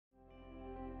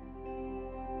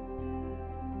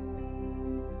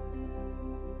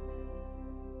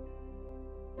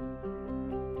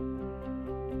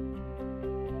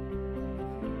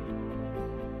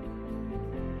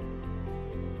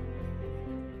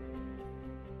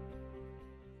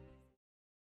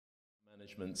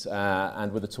management,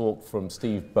 and with a talk from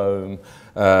Steve Boam,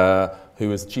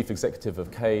 who is the Chief Executive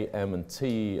of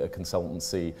KM&T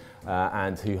Consultancy,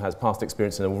 and who has past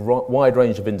experience in a wide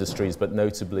range of industries, but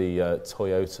notably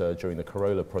Toyota during the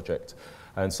Corolla project.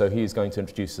 And so he's going to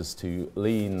introduce us to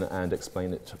Lean and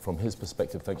explain it from his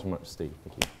perspective. Thanks very much, Steve.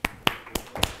 Thank you.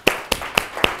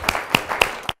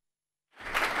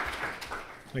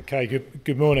 Okay,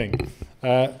 good morning.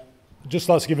 Just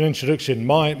like to give an introduction.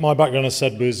 My background, as I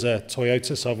said, was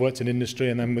Toyota, so I've worked in industry,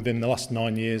 and then within the last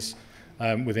 9 years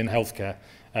within healthcare.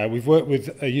 We've worked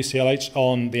with UCLH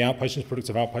on the outpatients,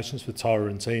 productive outpatients for Tara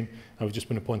and team, and we've just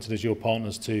been appointed as your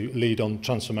partners to lead on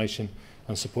transformation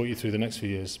and support you through the next few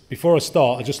years. Before I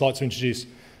start, I'd just like to introduce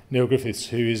Neil Griffiths,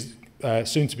 who is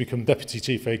soon to become Deputy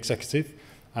Chief Executive,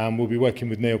 and we'll be working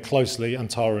with Neil closely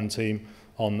and Tara and team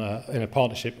on, in a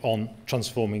partnership on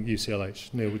transforming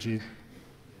UCLH. Neil, would you?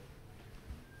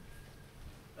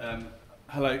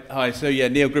 Hello, hi. So yeah,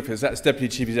 Neil Griffiths. That's Deputy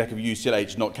Chief Executive of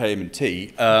UCLH, not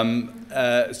KM&T.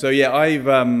 So yeah,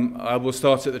 I will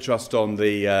start at the trust on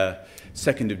the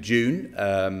 2nd of June.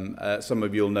 Some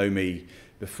of you'll know me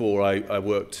before. I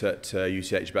worked at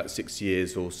UCLH about 6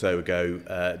 years or so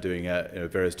ago, doing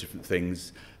various different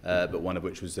things, but one of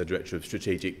which was the Director of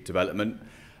Strategic Development.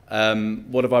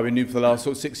 What have I been doing for the last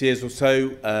sort of 6 years or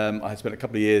so? I spent a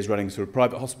couple of years running sort of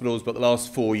private hospitals, but the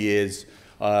last 4 years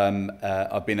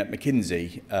I've been at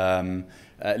McKinsey,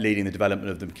 leading the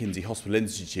development of the McKinsey Hospital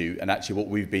Institute, and actually what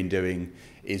we've been doing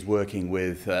is working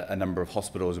with a number of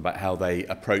hospitals about how they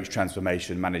approach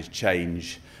transformation, manage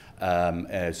change.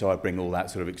 So I bring all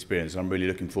that sort of experience. I'm really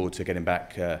looking forward to getting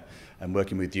back and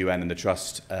working with you and the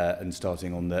Trust and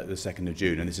starting on the 2nd of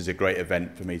June. And this is a great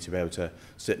event for me to be able to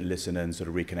sit and listen and sort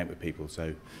of reconnect with people.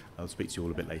 So I'll speak to you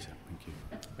all a bit later. Thank you.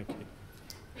 Thank you.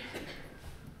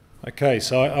 Okay,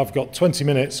 so I've got 20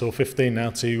 minutes or 15 now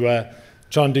to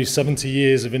try and do 70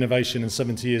 years of innovation and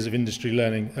 70 years of industry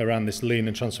learning around this lean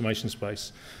and transformation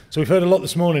space. So we've heard a lot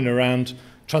this morning around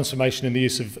transformation in the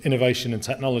use of innovation and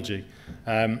technology,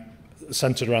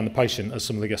 centred around the patient, as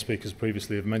some of the guest speakers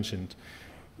previously have mentioned.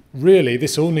 Really,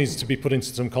 this all needs to be put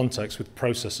into some context with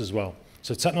process as well.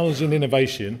 So technology and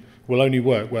innovation will only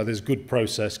work where there's good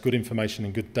process, good information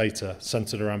and good data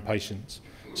centred around patients.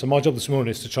 So my job this morning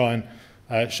is to try and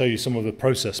show you some of the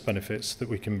process benefits that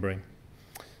we can bring.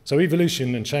 So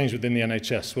evolution and change within the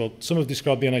NHS. Well, some have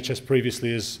described the NHS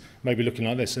previously as maybe looking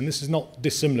like this, and this is not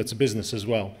dissimilar to business as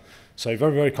well. So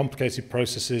very, very complicated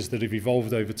processes that have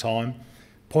evolved over time,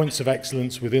 points of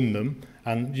excellence within them,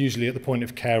 and usually at the point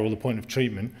of care or the point of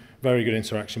treatment, very good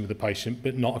interaction with the patient,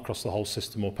 but not across the whole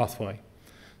system or pathway.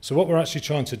 So what we're actually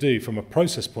trying to do from a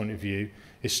process point of view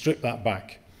is strip that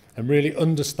back and really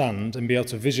understand and be able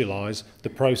to visualise the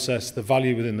process, the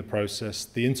value within the process,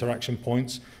 the interaction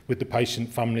points with the patient,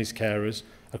 families, carers,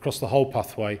 across the whole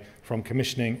pathway from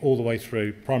commissioning all the way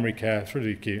through primary care, through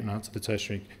the acute and out to the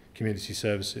tertiary community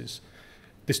services.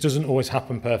 This doesn't always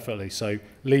happen perfectly, so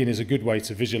Lean is a good way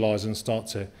to visualise and start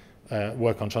to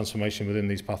work on transformation within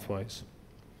these pathways.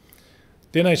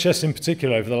 The NHS in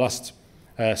particular over the last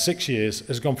 6 years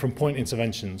has gone from point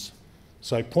interventions.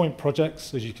 So point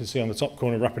projects, as you can see on the top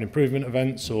corner, rapid improvement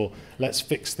events, or let's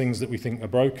fix things that we think are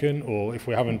broken, or if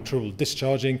we're having trouble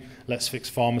discharging, let's fix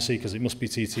pharmacy because it must be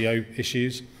TTO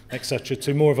issues, etc.,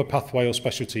 to more of a pathway or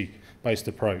specialty-based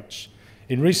approach.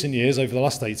 In recent years, over the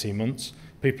last 18 months,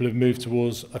 people have moved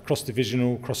towards a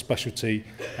cross-divisional, cross-specialty,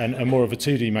 and more of a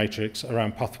 2D matrix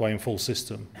around pathway and full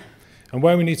system. And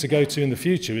where we need to go to in the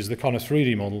future is the kind of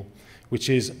 3D model, which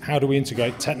is how do we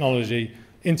integrate technology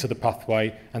into the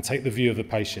pathway and take the view of the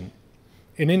patient.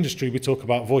 In industry, we talk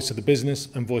about voice of the business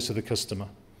and voice of the customer.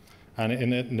 And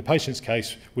in the patient's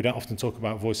case, we don't often talk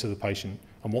about voice of the patient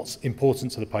and what's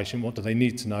important to the patient, what do they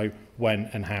need to know, when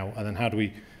and how, and then how do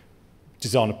we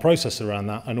design a process around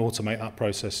that and automate that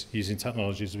process using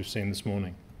technologies we've seen this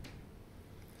morning.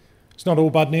 It's not all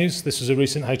bad news. This was a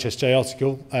recent HSJ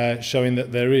article showing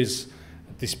that there is,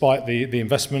 despite the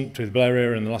investment with Blair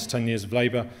era in the last 10 years of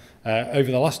Labour, over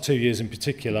the last 2 years in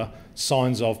particular,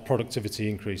 signs of productivity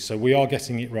increase. So we are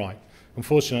getting it right.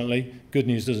 Unfortunately, good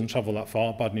news doesn't travel that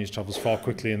far. Bad news travels far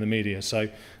quickly in the media. So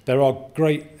there are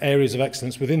great areas of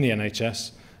excellence within the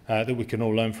NHS that we can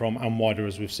all learn from, and wider,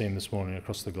 as we've seen this morning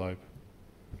across the globe.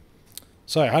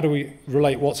 So how do we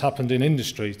relate what's happened in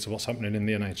industry to what's happening in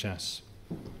the NHS?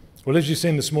 Well, as you've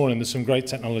seen this morning, there's some great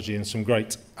technology and some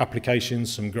great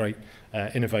applications, some great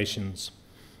innovations.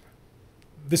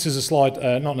 This is a slide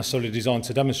not necessarily designed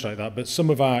to demonstrate that, but some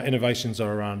of our innovations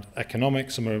are around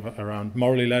economics, some are around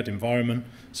morally led, environment,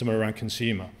 some are around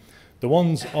consumer. The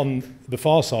ones on the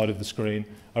far side of the screen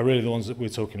are really the ones that we're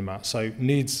talking about. So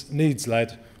needs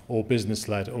led or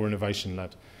business-led or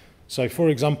innovation-led. So, for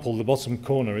example, the bottom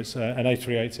corner is an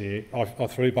A380. I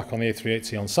flew back on the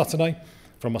A380 on Saturday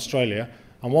from Australia,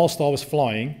 and whilst I was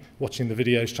flying, watching the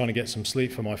videos, trying to get some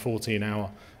sleep for my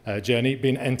 14-hour journey,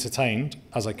 being entertained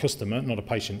as a customer, not a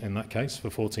patient in that case, for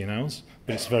 14 hours,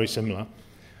 but it's very similar.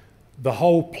 The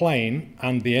whole plane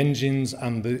and the engines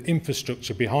and the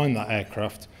infrastructure behind that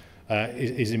aircraft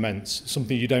is immense,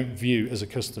 something you don't view as a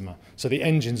customer. So the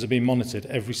engines are being monitored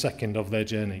every second of their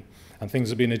journey, and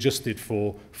things are being adjusted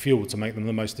for fuel to make them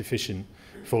the most efficient,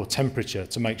 for temperature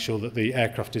to make sure that the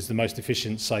aircraft is the most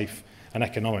efficient, safe and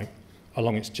economic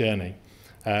along its journey,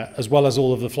 as well as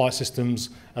all of the flight systems,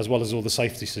 as well as all the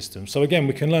safety systems. So again,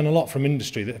 we can learn a lot from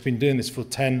industry that have been doing this for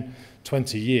 10,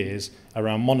 20 years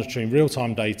around monitoring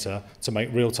real-time data to make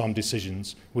real-time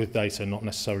decisions with data, not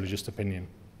necessarily just opinion.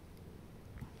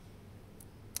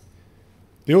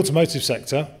 The automotive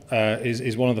sector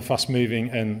is one of the fast-moving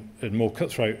and more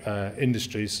cutthroat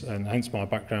industries, and hence my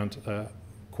background,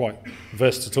 quite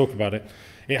versed to talk about it.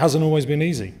 It hasn't always been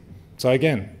easy. So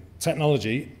again,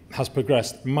 technology has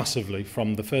progressed massively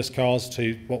from the first cars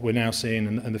to what we're now seeing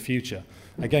and the future.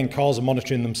 Again, cars are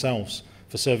monitoring themselves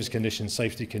for service conditions,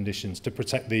 safety conditions, to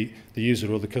protect the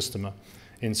user or the customer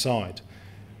inside.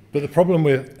 But the problem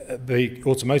with the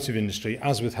automotive industry,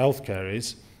 as with healthcare,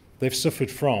 is they've suffered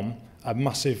from a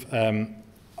massive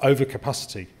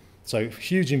overcapacity. So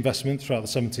huge investment throughout the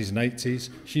 70s and 80s,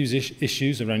 huge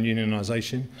issues around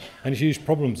unionisation, and huge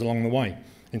problems along the way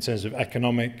in terms of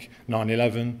economic,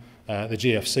 9/11, the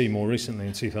GFC more recently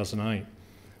in 2008.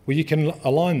 Well, you can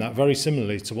align that very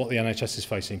similarly to what the NHS is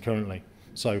facing currently.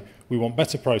 So we want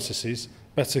better processes,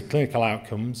 better clinical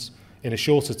outcomes in a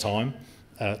shorter time,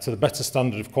 to the better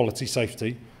standard of quality,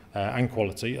 safety and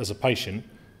quality as a patient,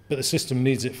 but the system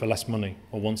needs it for less money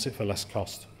or wants it for less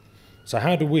cost. So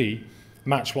how do we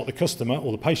match what the customer,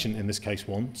 or the patient in this case,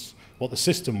 wants, what the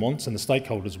system wants and the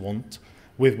stakeholders want,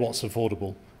 with what's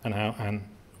affordable, and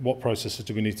what processes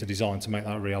do we need to design to make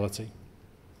that a reality?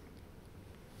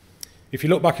 If you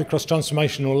look back across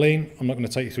transformation or lean, I'm not going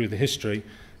to take you through the history,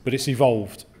 but it's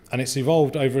evolved, and it's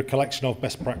evolved over a collection of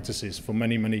best practices for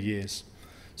many, many years.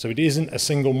 So it isn't a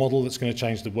single model that's going to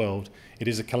change the world. It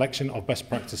is a collection of best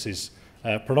practices,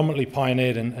 predominantly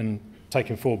pioneered and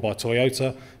taken forward by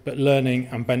Toyota, but learning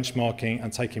and benchmarking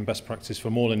and taking best practice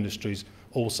from all industries,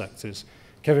 all sectors.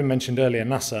 Kevin mentioned earlier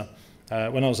NASA.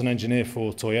 When I was an engineer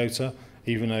for Toyota,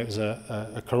 even though it was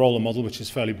a Corolla model, which is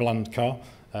a fairly bland car,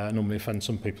 normally offends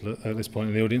some people at this point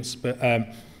in the audience, but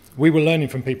we were learning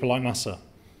from people like NASA.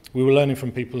 We were learning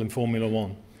from people in Formula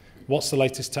One. What's the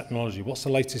latest technology? What's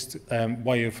the latest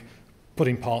way of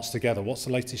putting parts together? What's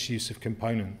the latest use of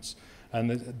components? And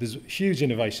there's huge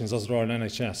innovations, as there are in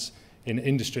NHS, in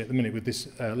industry at the minute with this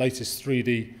latest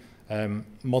 3D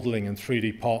modelling and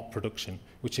 3D part production,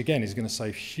 which again is going to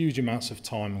save huge amounts of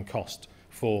time and cost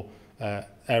for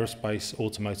aerospace,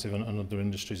 automotive and other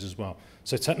industries as well.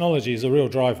 So technology is a real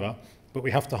driver, but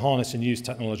we have to harness and use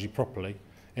technology properly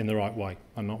in the right way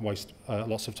and not waste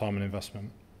lots of time and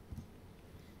investment.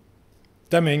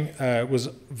 Deming was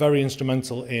very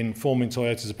instrumental in forming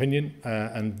Toyota's opinion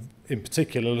and in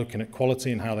particular looking at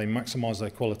quality and how they maximise their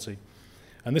quality.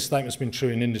 And this statement's been true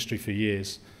in industry for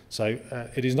years. So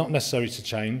it is not necessary to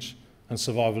change, and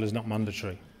survival is not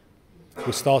mandatory.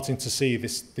 We're starting to see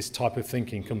this type of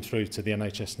thinking come through to the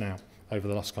NHS now over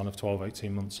the last kind of 12,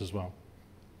 18 months as well.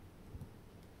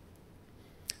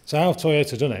 So how have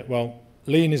Toyota done it? Well,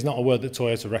 lean is not a word that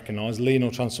Toyota recognise. Lean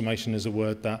or transformation is a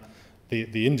word that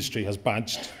the industry has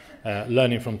badged,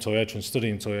 learning from Toyota and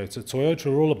studying Toyota. Toyota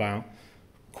are all about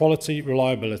quality,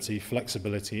 reliability,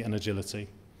 flexibility and agility,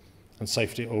 and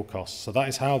safety at all costs. So that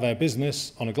is how their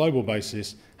business on a global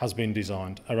basis has been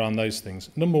designed around those things.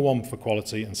 Number one for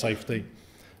quality and safety,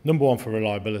 number one for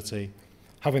reliability,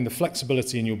 having the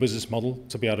flexibility in your business model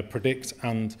to be able to predict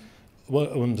and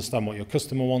understand what your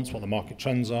customer wants, what the market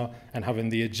trends are, and having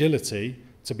the agility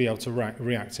to be able to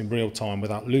react in real time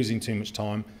without losing too much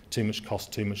time, too much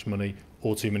cost, too much money,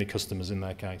 or too many customers in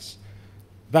their case.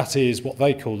 That is what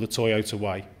they call the Toyota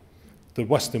way. The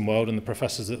Western world and the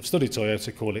professors that have studied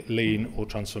Toyota call it lean or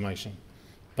transformation.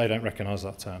 They don't recognise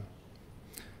that term.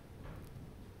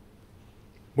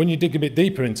 When you dig a bit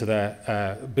deeper into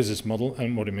their business model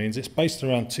and what it means, it's based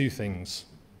around two things: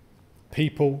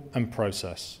 people and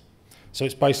process. So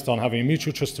it's based on having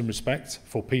mutual trust and respect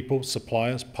for people,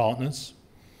 suppliers, partners,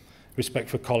 respect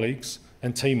for colleagues,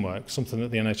 and teamwork, something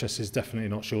that the NHS is definitely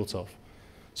not short of.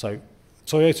 So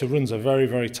Toyota runs a very,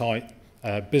 very tight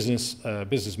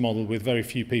business model with very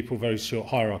few people, very short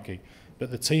hierarchy. But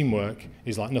the teamwork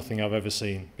is like nothing I've ever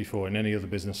seen before in any other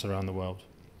business around the world.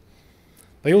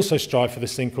 They also strive for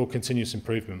this thing called continuous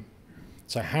improvement.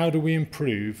 So how do we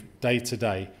improve day to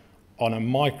day on a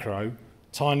micro,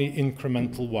 tiny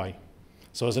incremental way?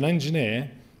 So as an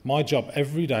engineer, my job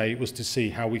every day was to see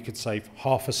how we could save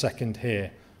half a second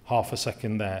here, half a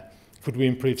second there. Could we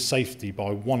improve safety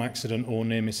by one accident or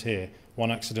near miss here,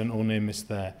 one accident or near miss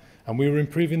there? And we were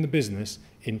improving the business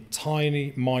in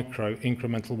tiny, micro,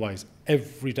 incremental ways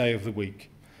every day of the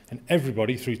week. And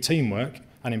everybody, through teamwork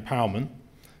and empowerment,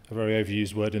 a very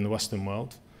overused word in the Western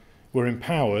world, were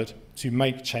empowered to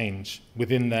make change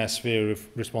within their sphere of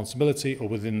responsibility or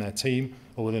within their team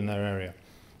or within their area.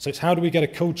 So it's how do we get a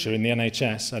culture in the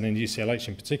NHS and in UCLH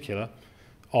in particular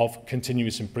of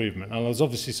continuous improvement? And there's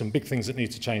obviously some big things that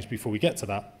need to change before we get to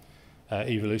that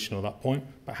evolution or that point,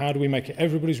 but how do we make it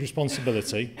everybody's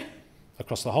responsibility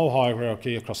across the whole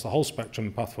hierarchy, across the whole spectrum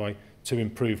and pathway to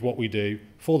improve what we do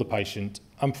for the patient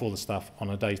and for the staff on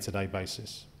a day-to-day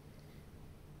basis?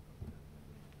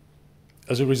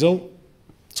 As a result,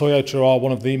 Toyota are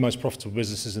one of the most profitable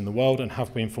businesses in the world and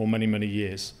have been for many, many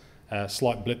years.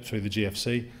 Slight blip through the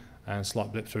GFC and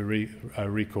slight blip through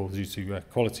recall due to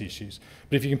quality issues.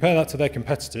 But if you compare that to their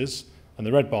competitors and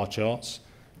the red bar charts,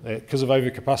 because of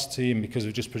overcapacity and because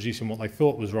of just producing what they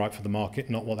thought was right for the market,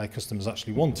 not what their customers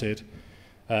actually wanted,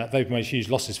 they've made huge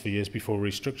losses for years before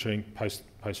restructuring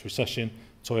post-recession.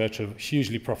 Toyota are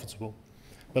hugely profitable.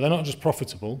 But they're not just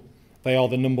profitable, they are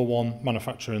the #1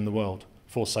 manufacturer in the world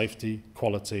for safety,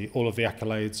 quality, all of the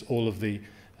accolades, all of the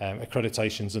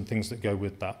accreditations and things that go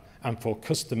with that, and for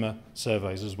customer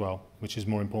surveys as well, which is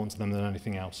more important to them than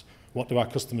anything else. What do our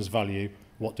customers value?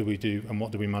 What do we do? And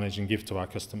what do we manage and give to our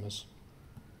customers?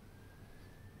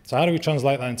 So how do we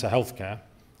translate that into healthcare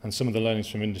and some of the learnings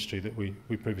from industry that we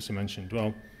previously mentioned?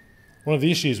 Well, one of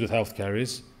the issues with healthcare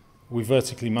is we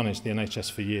vertically managed the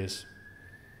NHS for years.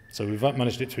 So we've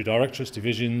managed it through directorates,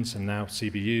 divisions, and now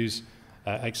CBUs,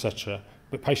 etc.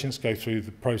 But patients go through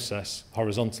the process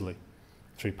horizontally,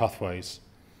 through pathways.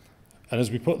 And as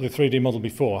we put the 3D model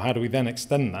before, how do we then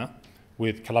extend that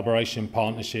with collaboration,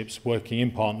 partnerships, working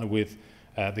in partner with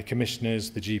the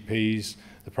commissioners, the GPs,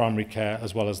 the primary care,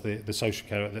 as well as the social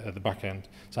care at the back end?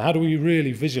 So how do we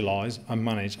really visualise and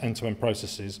manage end-to-end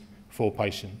processes for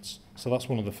patients? So that's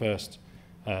one of the first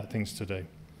things to do.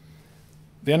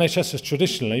 The NHS has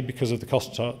traditionally, because of the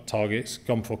cost targets,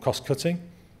 gone for cost cutting,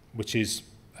 which is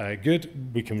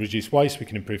good. We can reduce waste, we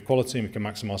can improve quality, and we can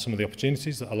maximise some of the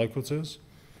opportunities that are local to us.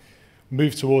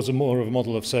 Move towards more of a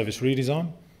model of service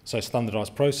redesign, so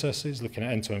standardised processes, looking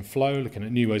at end-to-end flow, looking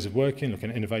at new ways of working, looking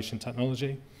at innovation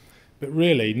technology, but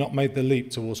really not made the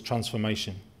leap towards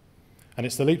transformation. And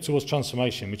it's the leap towards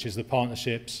transformation, which is the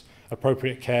partnerships,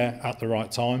 appropriate care at the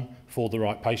right time for the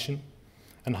right patient,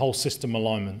 and whole system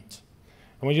alignment.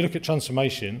 And when you look at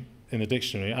transformation in the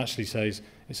dictionary, it actually says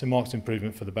it's a marked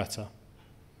improvement for the better.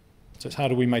 So it's how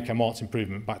do we make a marked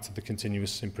improvement back to the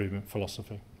continuous improvement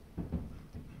philosophy.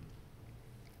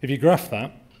 If you graph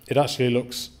that, it actually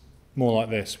looks more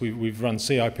like this. We've run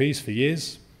CIPs for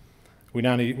years. We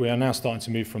are now starting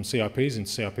to move from CIPs into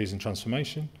CIPs and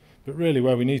transformation. But really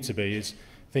where we need to be is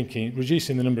thinking,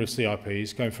 reducing the number of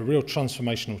CIPs, going for real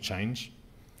transformational change,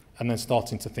 and then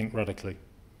starting to think radically.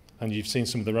 And you've seen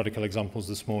some of the radical examples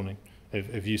this morning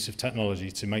of use of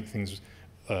technology to make things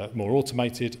more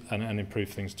automated and improve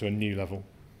things to a new level.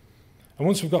 And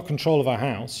once we've got control of our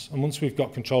house, and once we've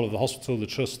got control of the hospital, the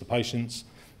trust, the patients,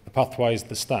 the pathways,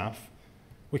 the staff,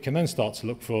 we can then start to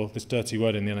look for this dirty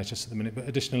word in the NHS at the minute, but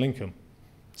additional income.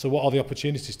 So what are the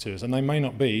opportunities to us? And they may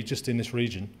not be just in this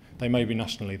region. They may be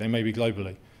nationally, they may be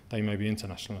globally, they may be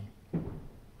internationally.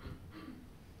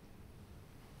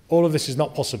 All of this is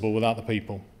not possible without the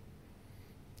people.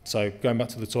 So going back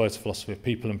to the Toyota philosophy of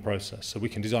people and process. So we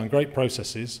can design great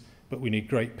processes, but we need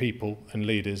great people and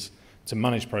leaders to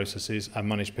manage processes and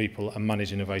manage people and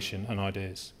manage innovation and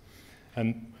ideas.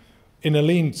 And in a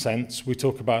lean sense, we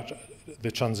talk about the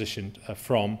transition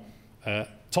from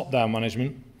top-down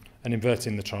management and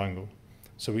inverting the triangle.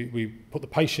 So we put the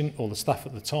patient or the staff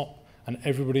at the top, and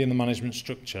everybody in the management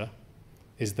structure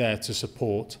is there to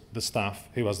support the staff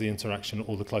who has the interaction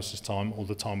all the closest time, all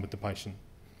the time with the patient.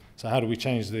 So how do we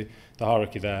change the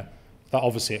hierarchy there? That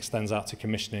obviously extends out to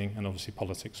commissioning and obviously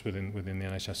politics within the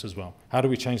NHS as well. How do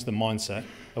we change the mindset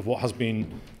of what has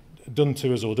been done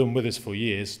to us or done with us for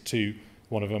years to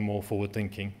one of a more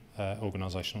forward-thinking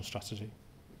organisational strategy?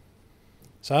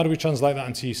 So how do we translate that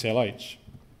into UCLH?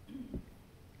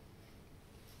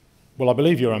 Well, I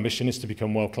believe your ambition is to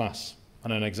become world-class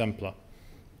and an exemplar.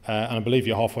 And I believe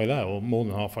you're halfway there, or more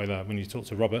than halfway there. When you talk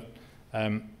to Robert,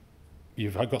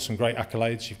 you've got some great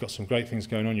accolades, you've got some great things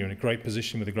going on, you're in a great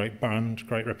position with a great brand,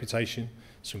 great reputation,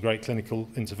 some great clinical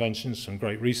interventions, some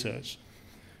great research.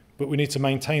 but we need to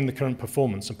maintain the current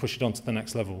performance and push it on to the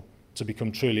next level to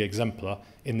become truly exemplar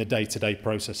in the day-to-day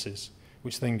processes,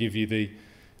 which then give you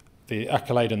the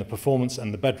accolade and the performance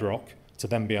and the bedrock to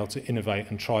then be able to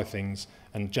innovate and try things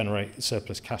and generate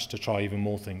surplus cash to try even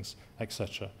more things,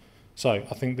 etc. So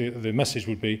I think the message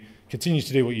would be continue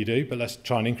to do what you do, but let's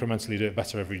try and incrementally do it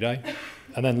better every day,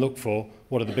 and then look for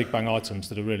what are the big bang items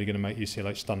that are really going to make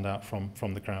UCLH stand out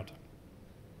from the crowd.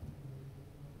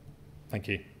 Thank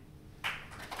you.